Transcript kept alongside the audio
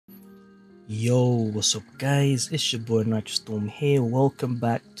Yo, what's up guys, it's your boy Nitrostorm here, welcome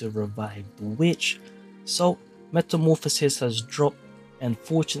back to Revive the Witch. So, Metamorphoses has dropped and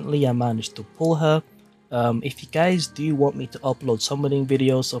fortunately I managed to pull her. If you guys do want me to upload summoning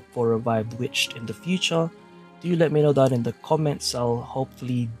videos for Revive the Witch in the future, do let me know down in the comments, I'll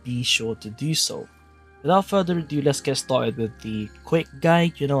hopefully be sure to do so. Without further ado, let's get started with the quick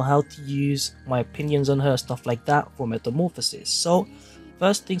guide, how to use, my opinions on her, stuff like that for Metamorphoses. So,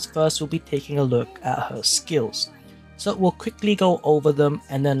 first things first, we'll be taking a look at her skills. So we'll quickly go over them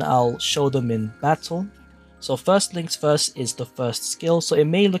and then I'll show them in battle. So first things first is the first skill. So it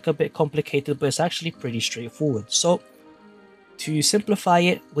may look a bit complicated, but it's actually pretty straightforward. So to simplify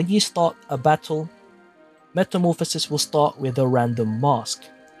it, when you start a battle, Metamorphosis will start with a random mask.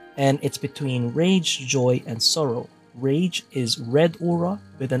 And it's between Rage, Joy, and Sorrow. Rage is red aura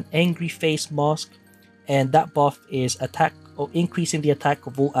with an angry face mask, and that buff is attack or increasing the attack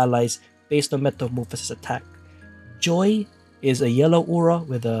of all allies based on Metamorphosis attack. Joy is a yellow aura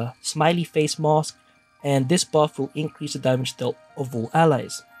with a smiley face mask, and this buff will increase the damage dealt of all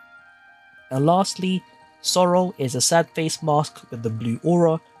allies. And lastly, Sorrow is a sad face mask with the blue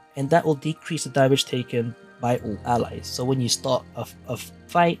aura, and that will decrease the damage taken by all allies. So when you start a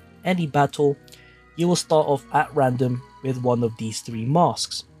fight, any battle, you will start off at random with one of these three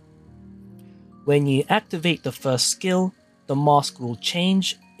masks. When you activate the first skill, the mask will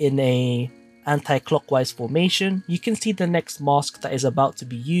change in a anti-clockwise formation. You can see the next mask that is about to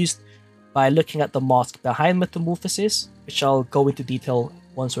be used by looking at the mask behind Metamorphosis, which I'll go into detail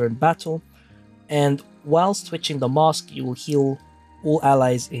once we're in battle. And while switching the mask, you will heal all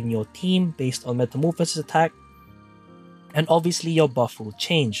allies in your team based on Metamorphosis attack, and obviously your buff will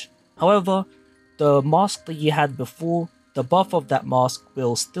change. However, the mask that you had before, the buff of that mask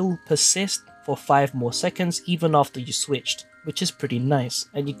will still persist for 5 more seconds even after you switched, which is pretty nice,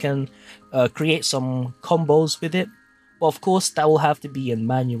 and you can create some combos with it. But of course that will have to be in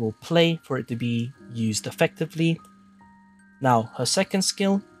manual play for it to be used effectively. Now her second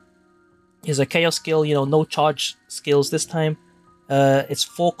skill is a chaos skill, no charge skills this time. It's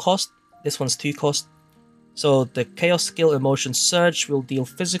 4 cost, this one's 2 cost. So the chaos skill Emotion Surge will deal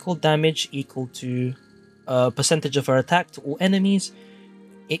physical damage equal to a percentage of her attack to all enemies.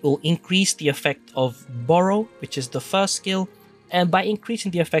 It will increase the effect of Borrow, which is the first skill, and by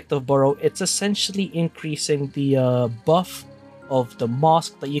increasing the effect of Borrow, it's essentially increasing the buff of the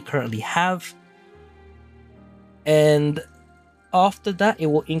mask that you currently have. And after that, it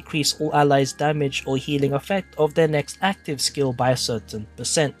will increase all allies' damage or healing effect of their next active skill by a certain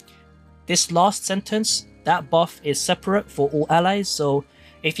percent. This last sentence, that buff is separate for all allies, so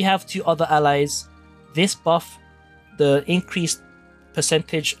if you have 2 other allies, this buff, the increased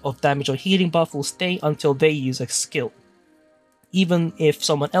percentage of damage or healing buff, will stay until they use a skill. Even if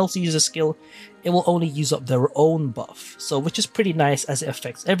someone else uses a skill, it will only use up their own buff, so which is pretty nice as it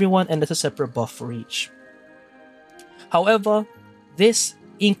affects everyone and there's a separate buff for each. However, this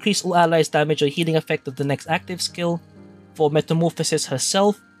increase all allies damage or healing effect of the next active skill for Metamorphosis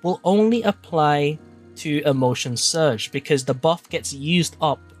herself will only apply to Emotion Surge because the buff gets used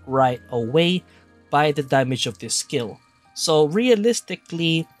up right away by the damage of this skill. So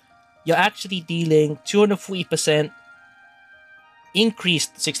realistically, you're actually dealing 240%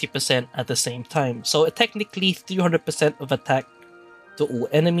 increased 60% at the same time. So technically 300% of attack to all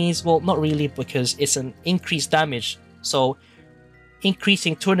enemies. Well, not really, because it's an increased damage. So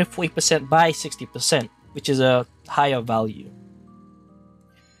increasing 240% by 60%, which is a higher value.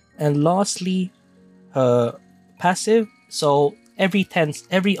 And lastly, her passive. So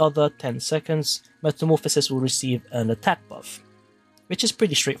every other 10 seconds, Metamorphosis will receive an attack buff, which is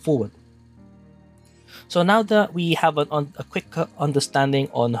pretty straightforward. So now that we have a quick understanding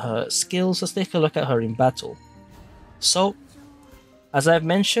on her skills, let's take a look at her in battle. So, as I've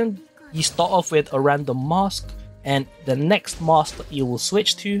mentioned, you start off with a random mask, and the next mask that you will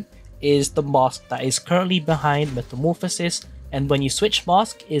switch to is the mask that is currently behind Metamorphosis. And when you switch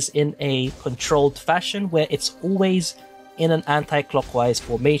mask is in a controlled fashion where it's always in an anti-clockwise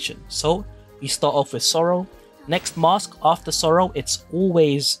formation. So you start off with Sorrow. Next mask after Sorrow, it's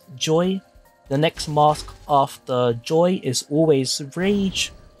always Joy. The next mask after Joy is always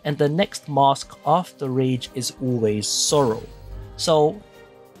Rage. And the next mask after Rage is always Sorrow. So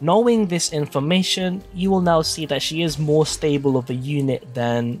knowing this information, you will now see that she is more stable of a unit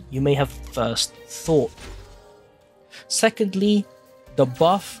than you may have first thought. Secondly, the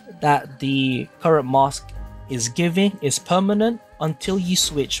buff that the current mask is giving is permanent until you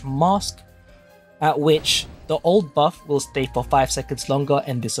switch mask, at which the old buff will stay for 5 seconds longer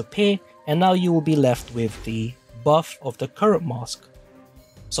and disappear, and now you will be left with the buff of the current mask.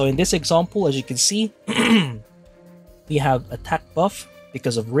 So in this example, as you can see, we have attack buff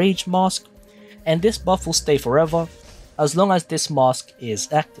because of Rage Mask, and this buff will stay forever as long as this mask is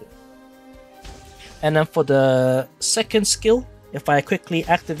active. And then for the second skill, if I quickly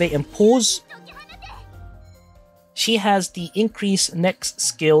activate and pause, she has the increased next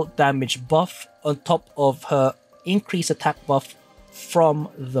skill damage buff on top of her increased attack buff from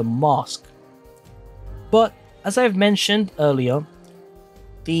the mask. But as I've mentioned earlier,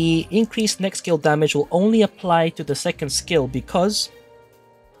 the increased next skill damage will only apply to the second skill because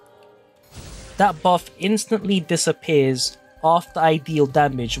that buff instantly disappears after I deal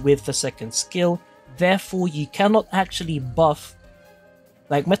damage with the second skill. Therefore, you cannot actually buff,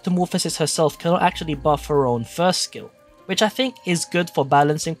 like Metamorphoses herself cannot actually buff her own first skill, which I think is good for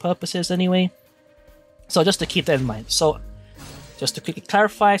balancing purposes anyway. So just to keep that in mind. So just to quickly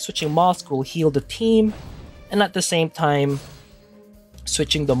clarify, switching mask will heal the team, and at the same time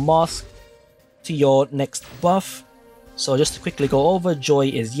switching the mask to your next buff. So just to quickly go over, Joy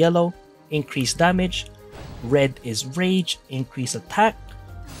is yellow, increased damage. Red is Rage, increased attack.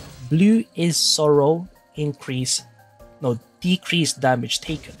 Blue is Sorrow, decreased damage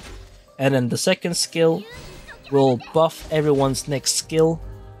taken. And then the second skill will buff everyone's next skill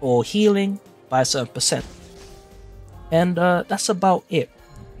or healing by a certain percent. And that's about it.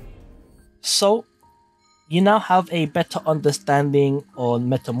 So you now have a better understanding on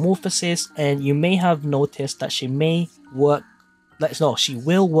Metamorphosis, and you may have noticed that she will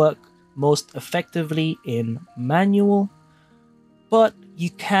work most effectively in manual, but you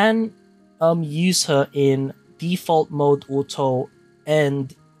can use her in default mode auto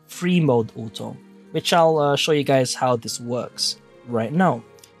and free mode auto, which I'll show you guys how this works right now.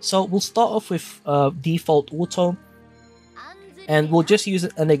 So we'll start off with default auto, and we'll just use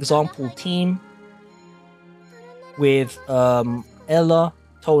an example team with Ella,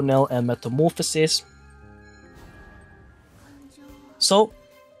 Toenail, and Metamorphosis. So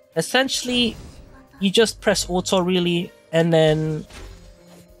essentially, you just press auto really, and then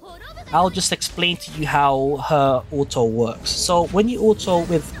I'll just explain to you how her auto works. So when you auto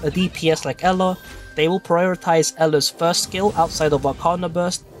with a DPS like Ella, they will prioritize Ella's first skill outside of Arcana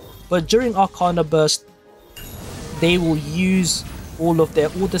Burst, but during Arcana Burst, they will use all of their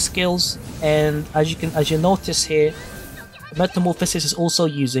order skills, and as you notice here, Metamorphosis is also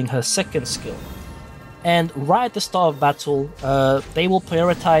using her second skill. And right at the start of battle, they will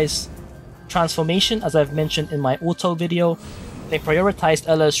prioritize transformation, as I've mentioned in my auto video. They prioritized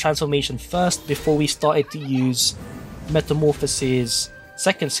Ella's transformation first before we started to use Metamorphosis'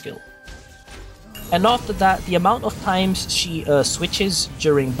 second skill. And after that, the amount of times she switches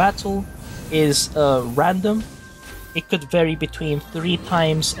during battle is random. It could vary between 3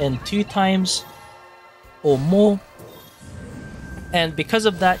 times and 2 times or more. And because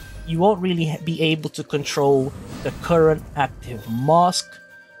of that, you won't really be able to control the current active mask,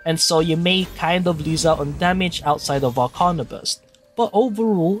 and so you may kind of lose out on damage outside of Arcana Burst. But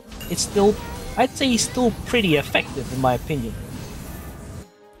overall, it's still, I'd say it's still pretty effective in my opinion.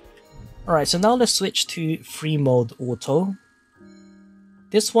 Alright, so now let's switch to free mode auto.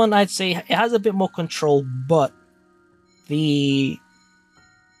 This one I'd say it has a bit more control, but the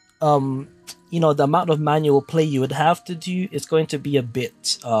the amount of manual play you would have to do is going to be a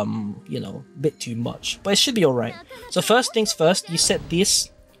bit bit too much, but it should be alright. So first things first, you set this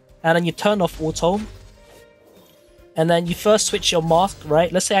and then you turn off auto, and then you first switch your mask,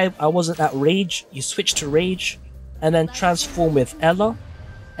 right? Let's say I wasn't at Rage, you switch to Rage and then transform with Ella,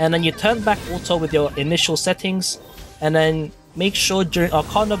 and then you turn back auto with your initial settings, and then make sure during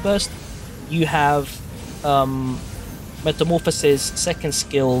Arcana Burst you have Metamorphosis' second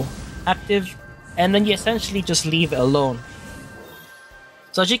skill active, and then you essentially just leave it alone.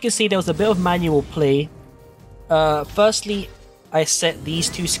 So as you can see, there was a bit of manual play. Firstly, I set these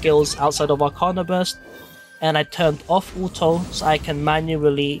 2 skills outside of Arcana Burst, and I turned off auto so I can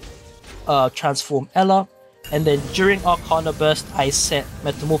manually transform Ella, and then during Arcana Burst I set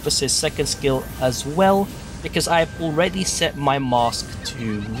Metamorphosis' second skill as well, because I've already set my mask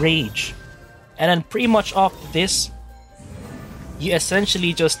to Rage. And then pretty much after this, you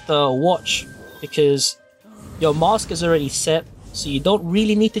essentially just watch, because your mask is already set, so you don't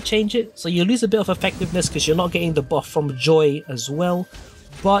really need to change it. So you lose a bit of effectiveness because you're not getting the buff from Joy as well,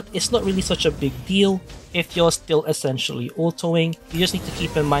 but it's not really such a big deal if you're still essentially autoing. You just need to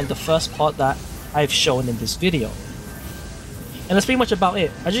keep in mind the first part that I've shown in this video. And that's pretty much about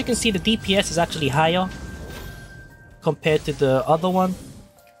it. As you can see, the DPS is actually higher compared to the other one,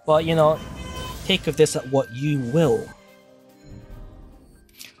 but take of this at what you will.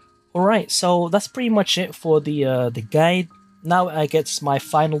 Alright, so that's pretty much it for the guide. now I get my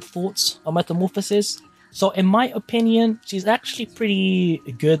final thoughts on Metamorphoses. So in my opinion, she's actually pretty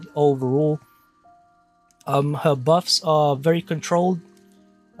good overall. Her buffs are very controlled.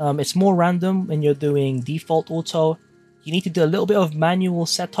 It's more random when you're doing default auto. You need to do a little bit of manual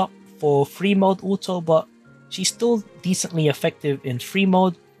setup for free mode auto, but she's still decently effective in free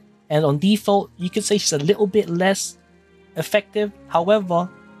mode. And on default, you could say she's a little bit less effective. However,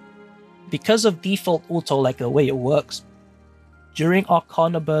 because of default auto, like the way it works, during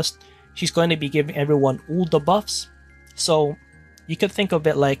Arcana Burst, she's going to be giving everyone all the buffs. So you could think of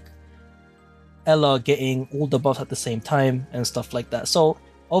it like Ella getting all the buffs at the same time and stuff like that. So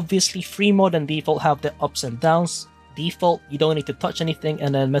obviously free mode and default have their ups and downs. Default, you don't need to touch anything,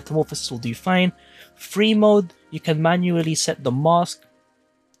 and then Metamorphosis will do fine. Free mode, you can manually set the mask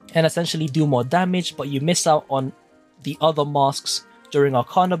and essentially do more damage, but you miss out on the other masks during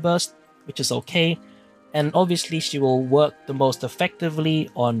Arcana Burst, which is okay. And obviously she will work the most effectively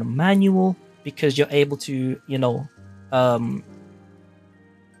on manual because you're able to, you know,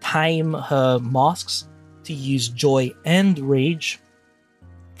 time her masks to use Joy and Rage,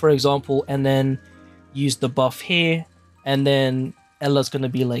 for example, and then use the buff here, and then Ella's gonna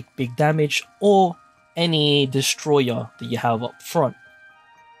be like big damage or any destroyer that you have up front.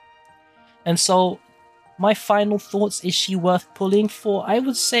 And so my final thoughts, is she worth pulling for? I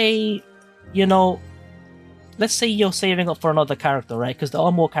would say, you know, let's say you're saving up for another character, right? Because there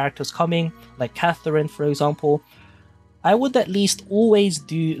are more characters coming, like Catherine, for example. I would at least always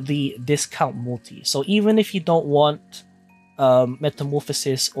do the discount multi. So even if you don't want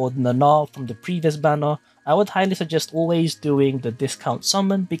Metamorphosis or Nana from the previous banner, I would highly suggest always doing the discount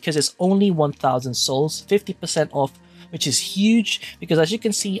summon because it's only 1000 souls, 50% off, which is huge because as you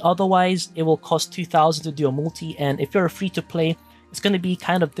can see, otherwise it will cost 2000 to do a multi, and if you're a free to play, it's going to be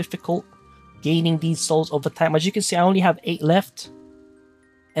kind of difficult gaining these souls over time. As you can see, I only have 8 left,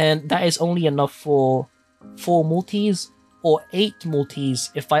 and that is only enough for 4 multis or 8 multis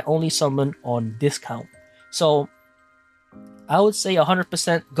if I only summon on discount. So I would say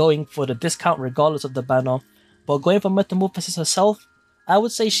 100% going for the discount regardless of the banner, but going for Metamorphosis herself, I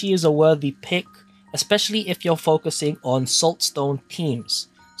would say she is a worthy pick, especially if you're focusing on Saltstone teams.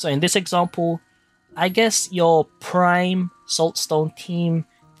 So in this example, I guess your prime Saltstone team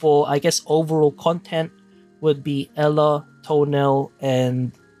for, I guess, overall content would be Ella, Toenail,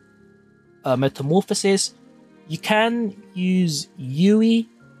 and Metamorphosis. You can use Yui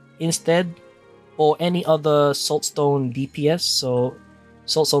instead, or any other Saltstone DPS. So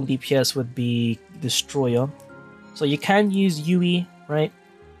Saltstone DPS would be Destroyer. So you can use Yui, right?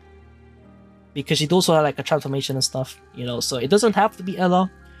 Because she'd also have like a transformation and stuff, you know. So it doesn't have to be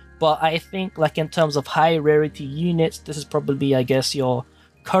Ella, but I think like in terms of high rarity units, this is probably, I guess, your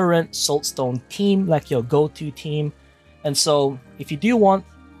current Saltstone team, like your go-to team. And so if you do want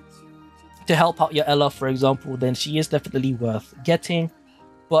to help out your Ella, for example, then she is definitely worth getting.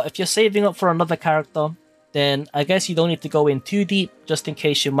 But if you're saving up for another character, then I guess you don't need to go in too deep, just in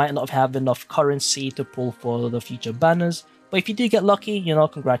case you might not have enough currency to pull for the future banners. But if you do get lucky, you know,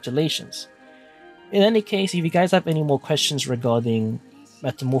 congratulations. In any case, if you guys have any more questions regarding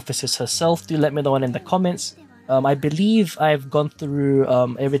Metamorphosis herself, do let me know in the comments. I believe I've gone through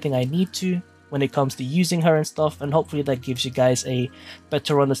everything I need to when it comes to using her and stuff, and hopefully that gives you guys a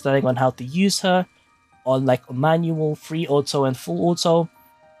better understanding on how to use her on like manual, free auto, and full auto.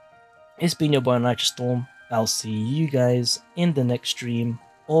 It's been your boy Nitrostorm. I'll see you guys in the next stream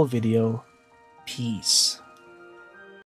or video. Peace.